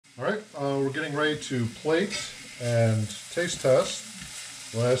All right, we're getting ready to plate and taste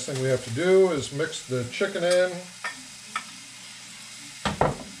test. The last thing we have to do is mix the chicken in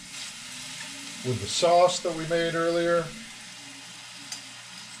with the sauce that we made earlier.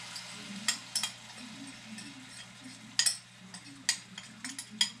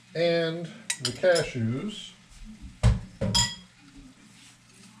 And the cashews.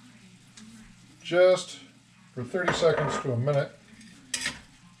 Just for 30 seconds to a minute,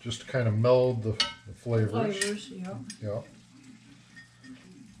 just to kind of meld the flavors. Yeah. Yeah.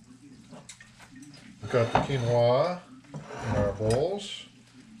 We've got the quinoa in our bowls.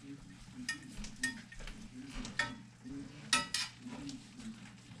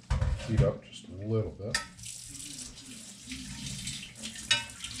 Heat up just a little bit.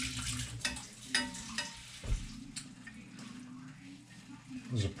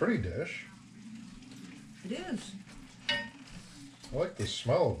 This is a pretty dish. It is. I like the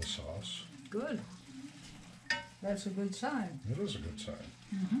smell of the sauce. Good. That's a good sign. It is a good sign.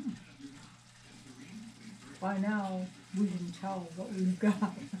 Mm-hmm. By now, we can tell what we've got.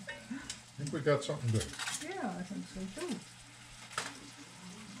 I think we got something good. Yeah, I think so too.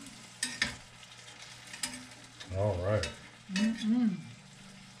 All right. Mm-mm.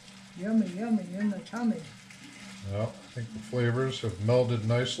 Yummy, yummy, in the tummy. Well, I think the flavors have melded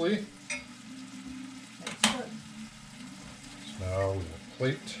nicely. That's good. So now we will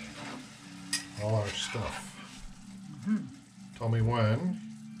plate all our stuff. Mm-hmm. Tell me when.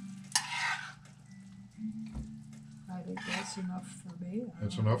 I think that's enough for me.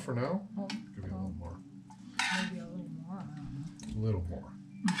 That's enough for now? Oh, Give me a little more. maybe a little more. I don't know. A little more.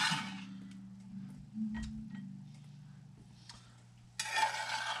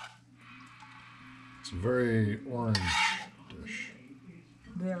 It's a very orange dish.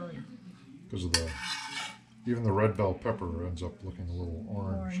 Very. Because of even the red bell pepper ends up looking a little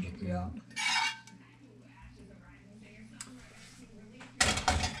orange. Orange, at the yeah. end.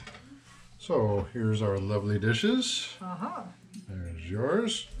 So here's our lovely dishes. Uh-huh. There's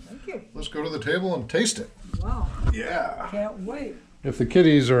yours. Thank you. Let's go to the table and taste it. Wow. Yeah. Can't wait. If the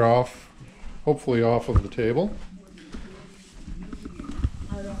kitties are off, hopefully off of the table.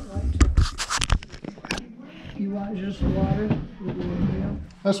 I don't like to. You want just water with your meal?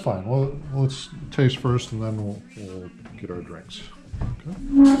 That's fine. Well, let's taste first and then we'll get our drinks.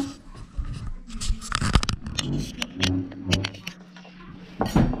 Okay.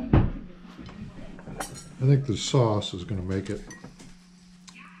 I think the sauce is going to make it.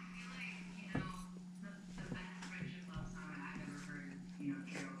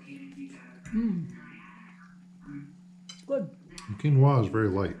 Mm. Good. The quinoa is very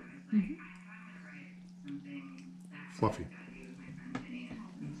light. Mm-hmm. Fluffy.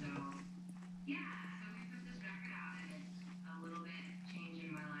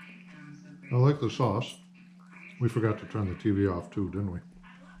 I like the sauce. We forgot to turn the TV off too, didn't we?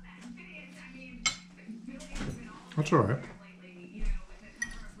 That's all right.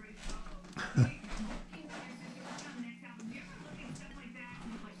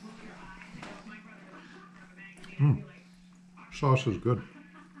 Sauce is good.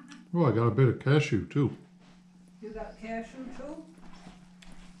 Oh, I got a bit of cashew too. You got cashew too?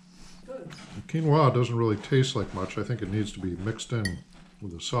 Good. The quinoa doesn't really taste like much. I think it needs to be mixed in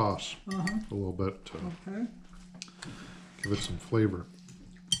with the sauce a little bit to Okay. give it some flavor.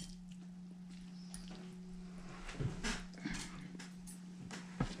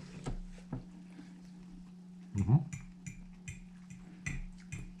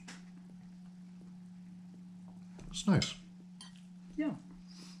 It's nice. Yeah.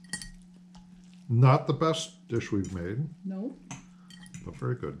 Not the best dish we've made, No. but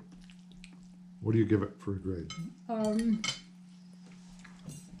very good. What do you give it for a grade?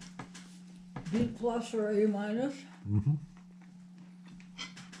 B plus or A minus?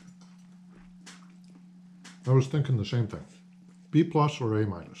 I was thinking the same thing. B plus or A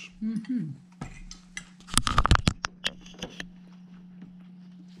minus.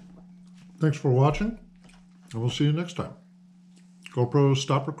 Thanks for watching, and we'll see you next time. GoPro,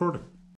 stop recording.